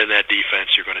you're not in that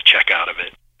defense, you're going to check out of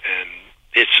it. And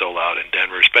it's so loud in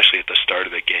Denver, especially at the start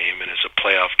of the game, and it's a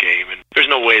playoff game. And there's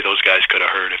no way those guys could have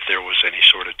heard if there was any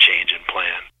sort of change in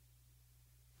plan.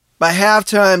 By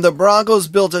halftime, the Broncos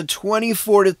built a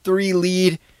 24-3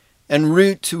 lead en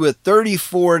route to a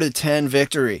 34-10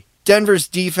 victory. Denver's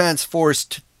defense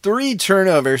forced 3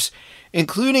 turnovers,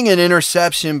 including an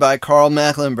interception by Karl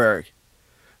Mecklenburg.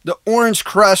 The Orange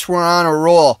Crush were on a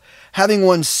roll, having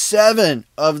won 7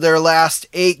 of their last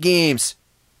 8 games,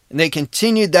 and they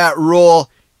continued that roll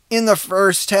in the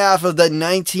first half of the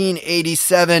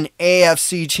 1987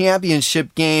 AFC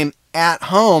Championship game at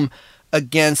home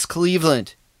against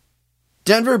Cleveland.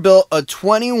 Denver built a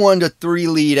 21-3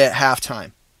 lead at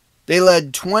halftime. They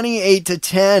led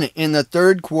 28-10 in the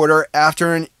third quarter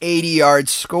after an 80-yard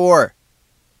score.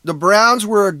 The Browns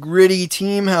were a gritty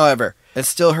team, however, and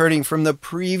still hurting from the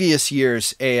previous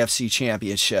year's AFC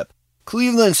Championship.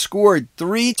 Cleveland scored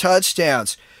 3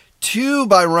 touchdowns, 2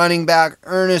 by running back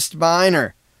Ernest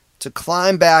Biner, to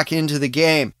climb back into the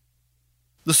game.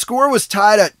 The score was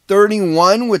tied at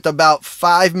 31 with about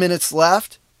 5 minutes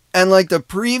left, and like the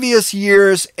previous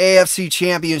year's AFC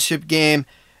Championship game,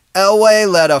 Elway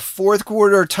led a fourth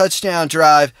quarter touchdown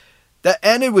drive that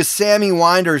ended with Sammy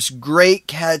Winder's great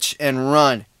catch and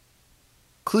run.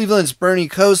 Cleveland's Bernie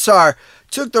Kosar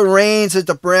took the reins at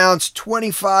the Browns'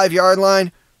 25-yard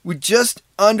line with just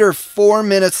under 4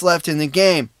 minutes left in the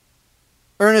game.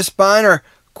 Ernest Biner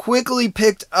quickly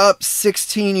picked up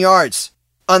 16 yards.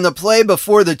 On the play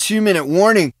before the 2-minute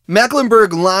warning,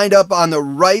 Mecklenburg lined up on the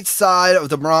right side of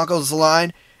the Broncos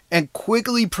line and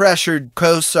quickly pressured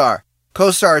Kosar.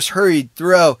 Kosar's hurried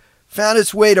throw found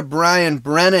its way to Brian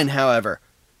Brennan, however,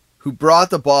 who brought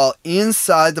the ball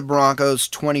inside the Broncos'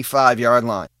 25-yard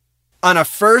line. On a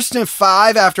 1st and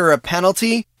 5 after a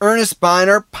penalty, Ernest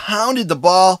Biner pounded the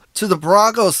ball to the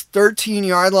Broncos'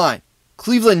 13-yard line.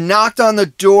 Cleveland knocked on the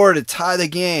door to tie the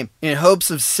game in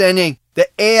hopes of sending the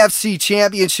AFC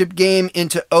Championship game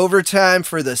into overtime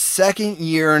for the second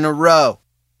year in a row.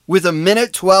 With a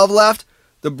minute 12 left,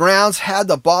 the Browns had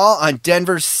the ball on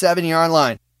Denver's 7-yard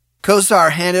line.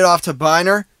 Kosar handed off to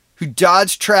Biner, who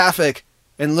dodged traffic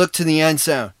and looked to the end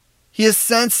zone. He has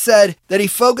since said that he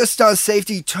focused on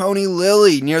safety Tony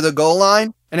Lilly near the goal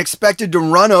line and expected to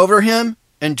run over him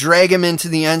and drag him into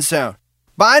the end zone.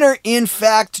 Biner, in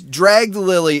fact, dragged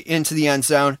Lilly into the end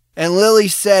zone, and Lilly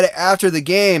said after the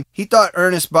game he thought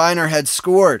Ernest Biner had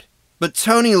scored. But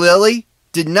Tony Lilly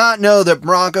did not know that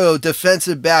Bronco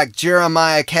defensive back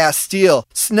Jeremiah Castile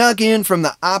snuck in from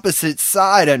the opposite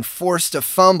side and forced a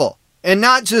fumble. And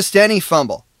not just any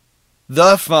fumble.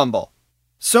 The fumble.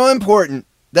 So important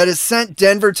that it sent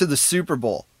Denver to the Super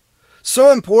Bowl.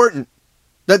 So important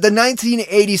that the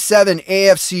 1987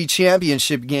 AFC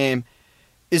Championship game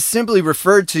is simply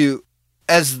referred to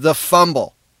as the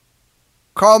fumble.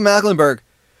 Karl Mecklenburg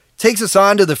takes us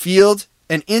onto the field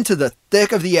and into the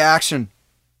thick of the action.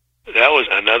 That was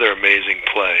another amazing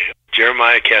play.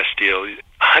 Jeremiah Castile,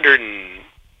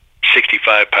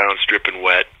 165 pounds dripping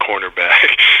wet,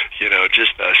 cornerback,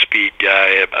 just a speed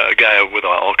guy, a guy with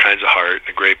all kinds of heart,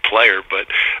 a great player, but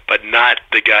not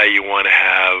the guy you want to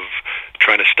have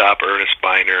trying to stop Ernest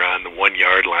Biner on the 1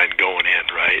 yard line going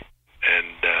in, right?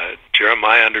 And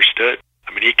Jeremiah understood.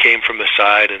 I mean, he came from the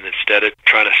side, and instead of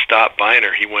trying to stop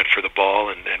Biner, he went for the ball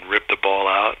and ripped the ball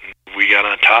out, and we got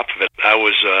on top of it. I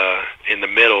was in the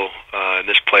middle, and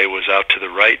this play was out to the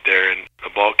right there, and the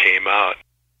ball came out.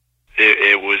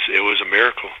 It was a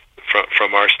miracle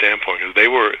from our standpoint, because they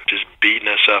were just beating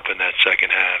us up in that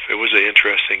second half. It was an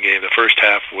interesting game. The first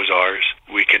half was ours.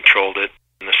 We controlled it,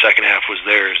 and the second half was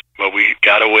theirs. But we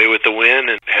got away with the win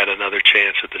and had another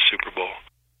chance at the Super Bowl.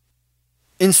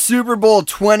 In Super Bowl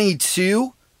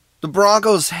 22, the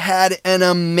Broncos had an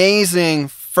amazing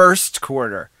first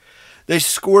quarter. They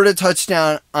scored a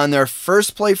touchdown on their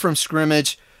first play from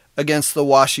scrimmage against the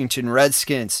Washington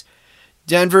Redskins.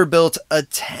 Denver built a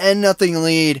 10-0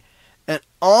 lead and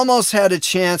almost had a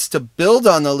chance to build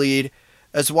on the lead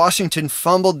as Washington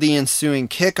fumbled the ensuing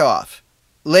kickoff.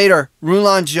 Later,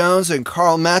 Rulon Jones and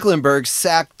Karl Mecklenburg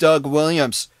sacked Doug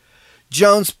Williams.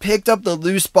 Jones picked up the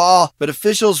loose ball, but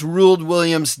officials ruled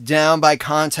Williams down by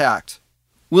contact.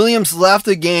 Williams left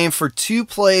the game for 2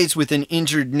 plays with an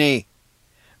injured knee.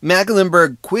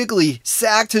 Mecklenburg quickly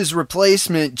sacked his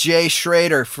replacement, Jay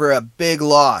Schrader, for a big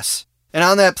loss. And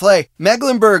on that play,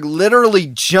 Mecklenburg literally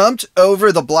jumped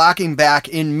over the blocking back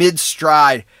in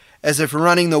mid-stride as if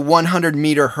running the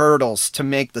 100-meter hurdles to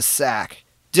make the sack.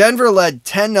 Denver led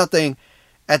 10-0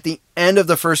 at the end of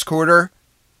the first quarter,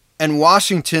 and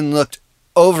Washington looked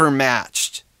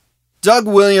overmatched. Doug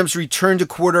Williams returned to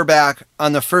quarterback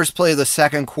on the first play of the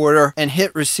second quarter and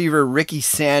hit receiver Ricky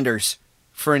Sanders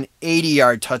for an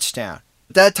 80-yard touchdown.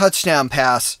 That touchdown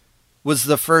pass was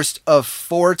the first of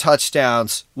 4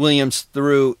 touchdowns Williams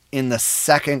threw in the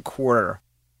second quarter.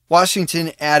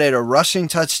 Washington added a rushing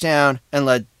touchdown and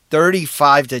led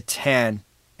 35-10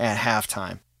 at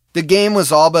halftime. The game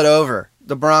was all but over.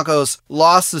 The Broncos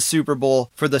lost the Super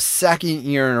Bowl for the second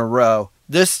year in a row,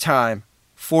 this time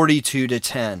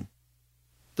 42-10.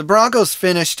 The Broncos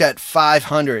finished at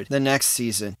 .500 the next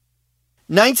season.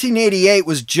 1988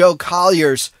 was Joe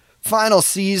Collier's final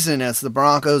season as the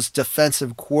Broncos'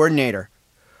 defensive coordinator.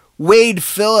 Wade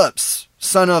Phillips,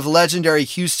 son of legendary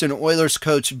Houston Oilers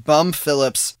coach Bum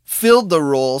Phillips, filled the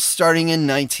role starting in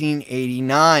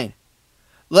 1989.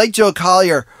 Like Joe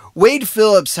Collier, Wade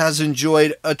Phillips has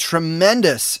enjoyed a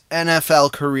tremendous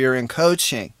NFL career in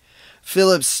coaching.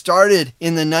 Phillips started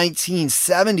in the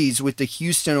 1970s with the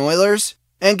Houston Oilers,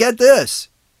 and get this,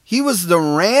 he was the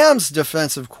Rams'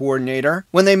 defensive coordinator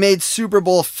when they made Super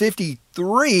Bowl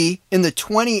 53 in the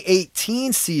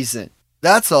 2018 season.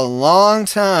 That's a long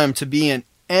time to be in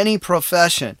any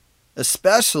profession,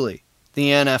 especially the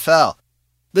NFL.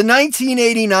 The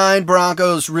 1989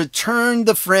 Broncos returned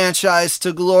the franchise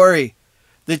to glory.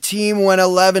 The team went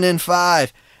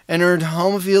 11-5 and earned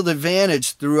home field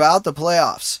advantage throughout the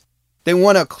playoffs. They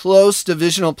won a close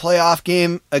divisional playoff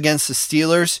game against the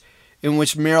Steelers, in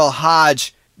which Merrill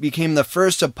Hodge became the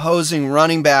first opposing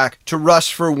running back to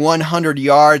rush for 100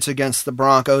 yards against the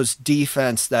Broncos'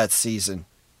 defense that season.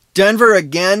 Denver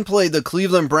again played the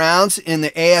Cleveland Browns in the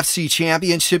AFC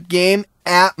Championship game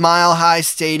at Mile High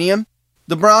Stadium.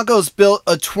 The Broncos built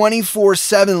a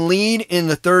 24-7 lead in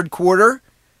the third quarter,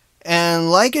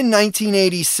 and like in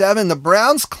 1987, the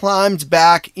Browns climbed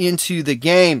back into the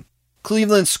game.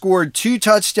 Cleveland scored 2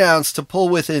 touchdowns to pull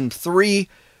within 3,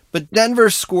 but Denver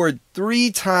scored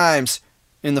 3 times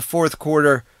in the fourth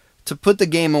quarter to put the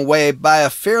game away by a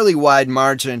fairly wide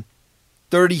margin,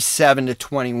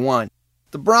 37-21.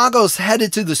 The Broncos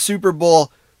headed to the Super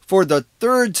Bowl for the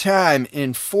 3rd time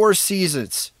in 4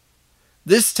 seasons.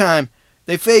 This time,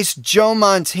 they faced Joe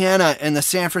Montana and the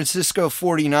San Francisco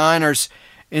 49ers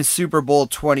in Super Bowl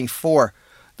 24.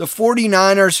 The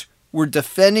 49ers were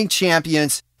defending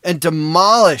champions and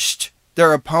demolished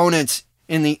their opponents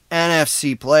in the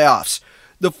NFC playoffs.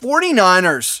 The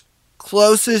 49ers'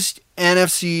 closest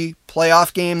NFC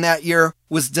playoff game that year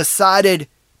was decided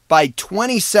by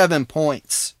 27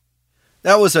 points.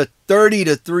 That was a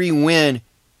 30-3 win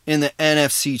in the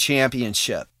NFC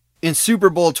Championship. In Super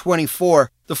Bowl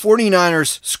 24, the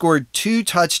 49ers scored 2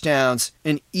 touchdowns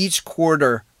in each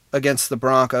quarter against the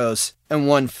Broncos and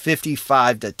won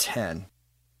 55-10.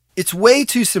 It's way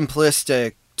too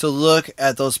simplistic to look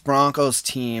at those Broncos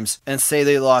teams and say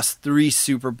they lost 3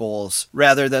 Super Bowls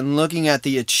rather than looking at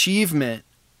the achievement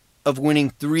of winning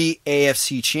 3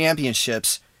 AFC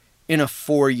championships in a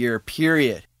 4-year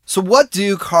period. So what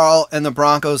do Karl and the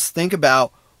Broncos think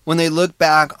about when they look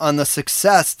back on the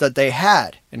success that they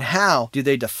had, and how do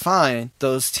they define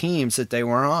those teams that they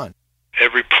were on?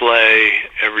 Every play,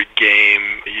 every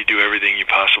game, you do everything you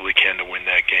possibly can to win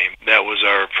that game. That was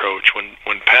our approach.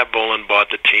 When Pat Bowlen bought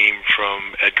the team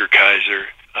from Edgar Kaiser,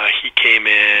 he came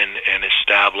in and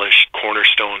established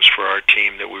cornerstones for our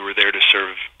team that we were there to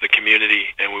serve the community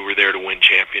and we were there to win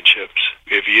championships.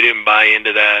 If you didn't buy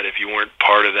into that, if you weren't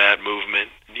part of that movement,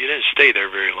 you didn't stay there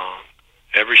very long.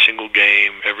 Every single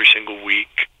game, every single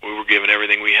week, we were giving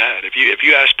everything we had. If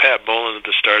you asked Pat Bowlen at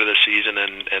the start of the season,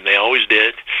 and they always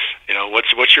did,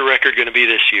 what's your record going to be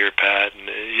this year, Pat? And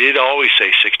he'd always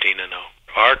say 16-0.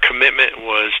 Our commitment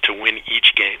was to win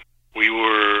each game. We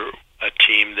were a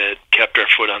team that kept our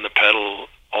foot on the pedal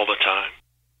all the time.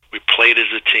 We played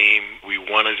as a team. We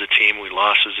won as a team. We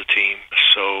lost as a team.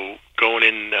 So going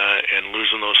in and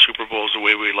losing those Super Bowls the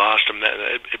way we lost them,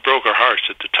 it broke our hearts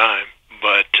at the time.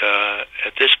 But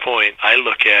at this point, I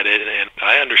look at it and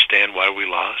I understand why we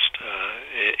lost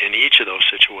in each of those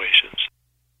situations.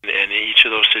 And in each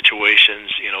of those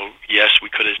situations, yes, we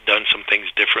could have done some things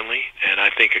differently, and I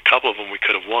think a couple of them we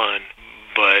could have won,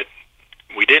 but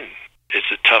we didn't.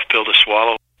 It's a tough pill to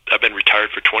swallow. I've been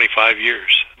retired for 25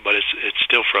 years, but it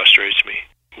still frustrates me.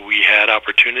 We had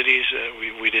opportunities,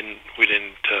 we didn't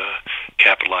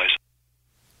capitalize.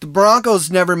 The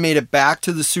Broncos never made it back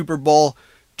to the Super Bowl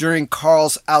during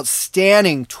Karl's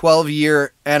outstanding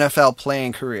 12-year NFL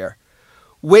playing career.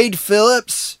 Wade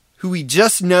Phillips, who we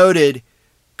just noted,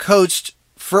 coached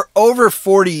for over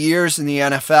 40 years in the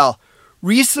NFL,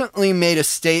 recently made a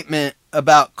statement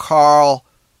about Karl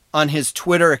on his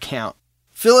Twitter account.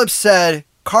 Phillips said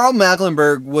Karl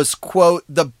Mecklenburg was, quote,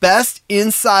 the best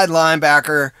inside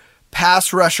linebacker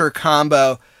pass rusher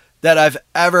combo that I've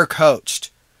ever coached.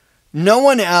 No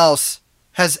one else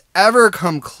has ever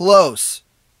come close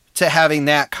to having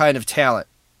that kind of talent,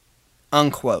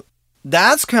 unquote.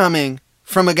 That's coming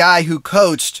from a guy who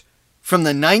coached from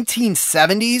the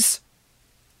 1970s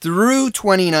through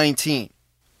 2019.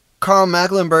 Karl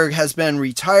Mecklenburg has been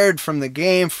retired from the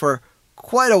game for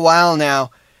quite a while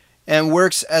now and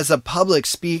works as a public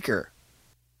speaker.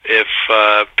 If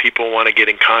people want to get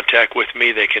in contact with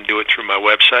me, they can do it through my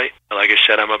website. Like I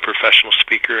said, I'm a professional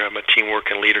speaker. I'm a teamwork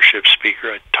and leadership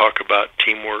speaker. I talk about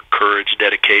teamwork, courage,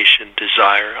 dedication,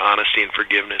 desire, honesty and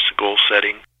forgiveness, goal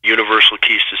setting, universal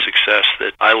keys to success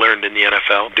that I learned in the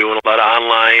NFL. Doing a lot of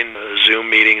online Zoom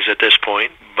meetings at this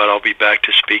point, but I'll be back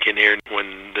to speaking here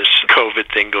when this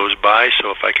COVID thing goes by.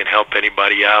 So if I can help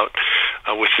anybody out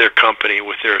with their company,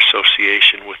 with their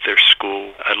association, with their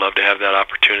school, I'd love to have that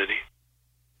opportunity.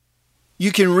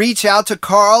 You can reach out to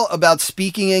Karl about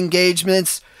speaking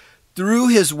engagements through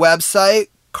his website,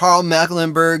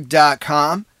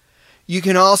 karlmecklenburg.com. You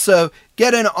can also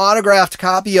get an autographed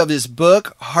copy of his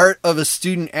book, Heart of a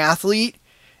Student Athlete,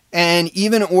 and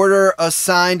even order a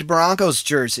signed Broncos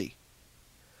jersey.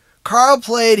 Karl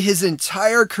played his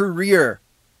entire career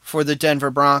for the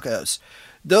Denver Broncos.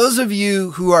 Those of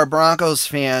you who are Broncos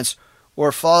fans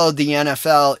or followed the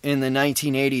NFL in the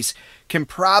 1980s can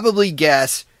probably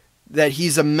guess that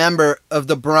he's a member of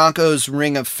the Broncos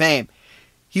Ring of Fame.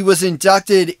 He was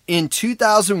inducted in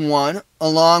 2001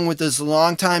 along with his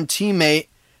longtime teammate,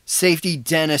 safety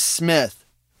Dennis Smith.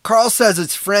 Karl says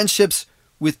it's friendships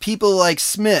with people like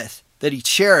Smith that he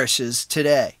cherishes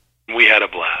today. We had a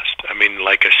blast. I mean,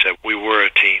 like I said, we were a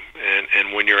team,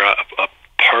 and when you're a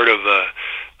part of a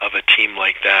team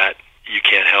like that, you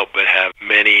can't help but have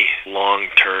many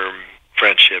long-term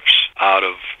friendships out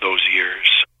of those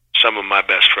years. Some of my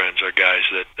best friends are guys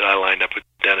that I lined up with.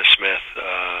 Dennis Smith,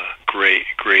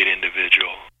 great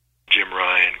individual. Jim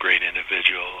Ryan, great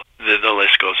individual. The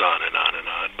list goes on and on and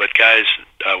on. But guys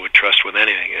I would trust with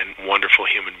anything, and wonderful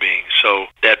human beings. So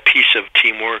that piece of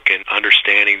teamwork and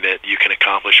understanding that you can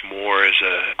accomplish more as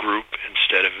a group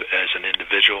instead of as an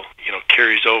individual,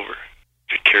 carries over.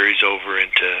 It carries over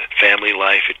into family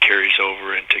life. It carries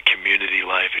over into community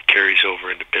life. It carries over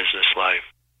into business life.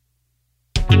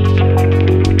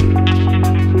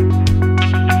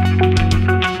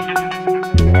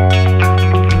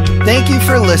 Thank you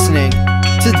for listening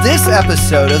to this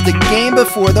episode of the Game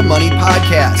Before the Money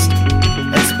podcast.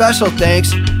 And special thanks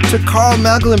to Karl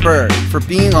Mecklenburg for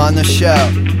being on the show.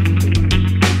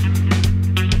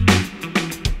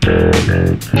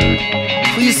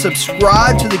 Please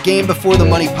subscribe to the Game Before the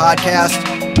Money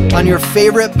podcast on your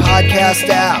favorite podcast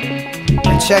app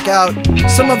and check out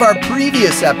some of our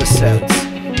previous episodes.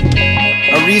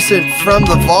 A recent From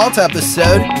the Vault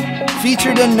episode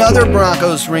featured another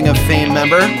Broncos Ring of Fame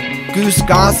member, Goose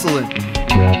Gosselin.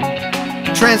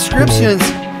 Transcriptions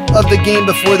of the Game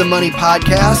Before the Money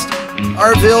podcast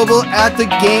are available at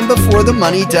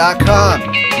thegamebeforethemoney.com.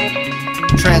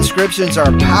 Transcriptions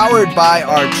are powered by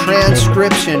our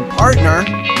transcription partner,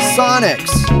 Sonix.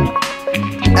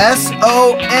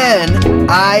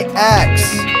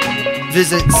 SONIX.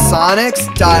 Visit sonix.ai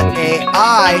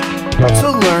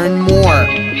to learn more.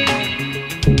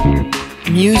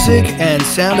 Music and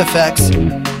sound effects,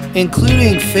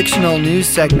 including fictional news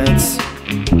segments,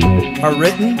 are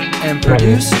written and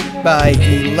produced by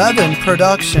 11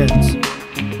 Productions.